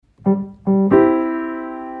Welcome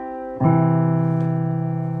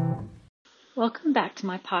back to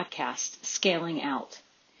my podcast, Scaling Out.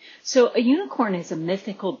 So a unicorn is a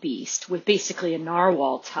mythical beast with basically a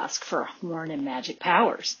narwhal tusk for a horn and magic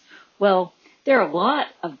powers. Well, there are a lot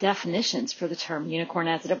of definitions for the term unicorn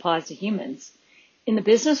as it applies to humans. In the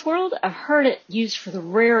business world, I've heard it used for the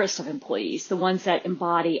rarest of employees, the ones that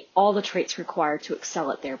embody all the traits required to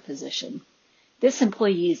excel at their position. This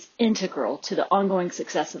employee is integral to the ongoing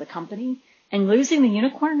success of the company, and losing the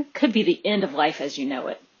unicorn could be the end of life as you know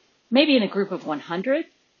it. Maybe in a group of 100,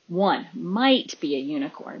 one might be a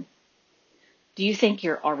unicorn. Do you think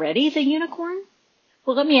you're already the unicorn?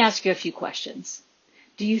 Well, let me ask you a few questions.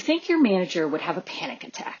 Do you think your manager would have a panic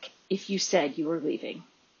attack if you said you were leaving?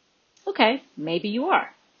 Okay, maybe you are.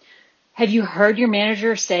 Have you heard your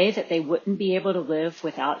manager say that they wouldn't be able to live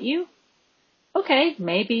without you? Okay,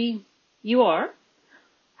 maybe you are.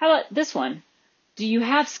 How about this one? Do you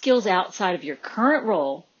have skills outside of your current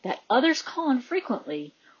role that others call on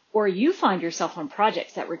frequently, or you find yourself on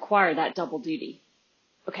projects that require that double duty?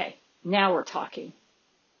 Okay, now we're talking.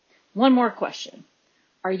 One more question.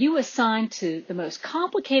 Are you assigned to the most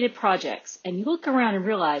complicated projects and you look around and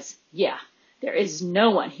realize, yeah, there is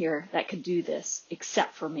no one here that could do this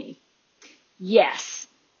except for me? Yes,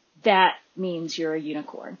 that means you're a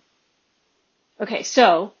unicorn. Okay,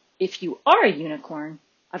 so if you are a unicorn,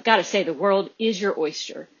 I've got to say the world is your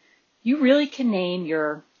oyster. You really can name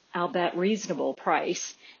your, I'll bet, reasonable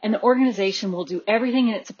price, and the organization will do everything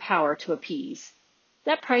in its power to appease.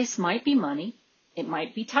 That price might be money. It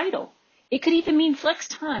might be title. It could even mean flex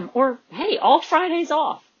time or, hey, all Fridays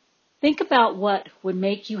off. Think about what would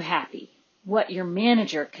make you happy, what your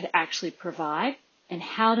manager could actually provide, and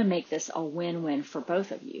how to make this a win-win for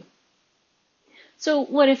both of you. So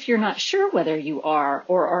what if you're not sure whether you are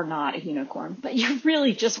or are not a unicorn, but you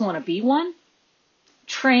really just want to be one?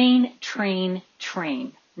 Train, train,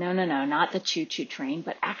 train. No, not the choo-choo train,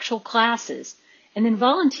 but actual classes. And then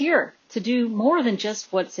volunteer to do more than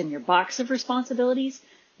just what's in your box of responsibilities.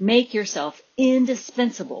 Make yourself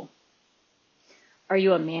indispensable. Are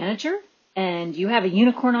you a manager and you have a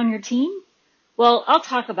unicorn on your team? Well, I'll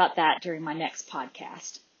talk about that during my next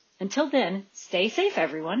podcast. Until then, stay safe,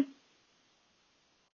 everyone.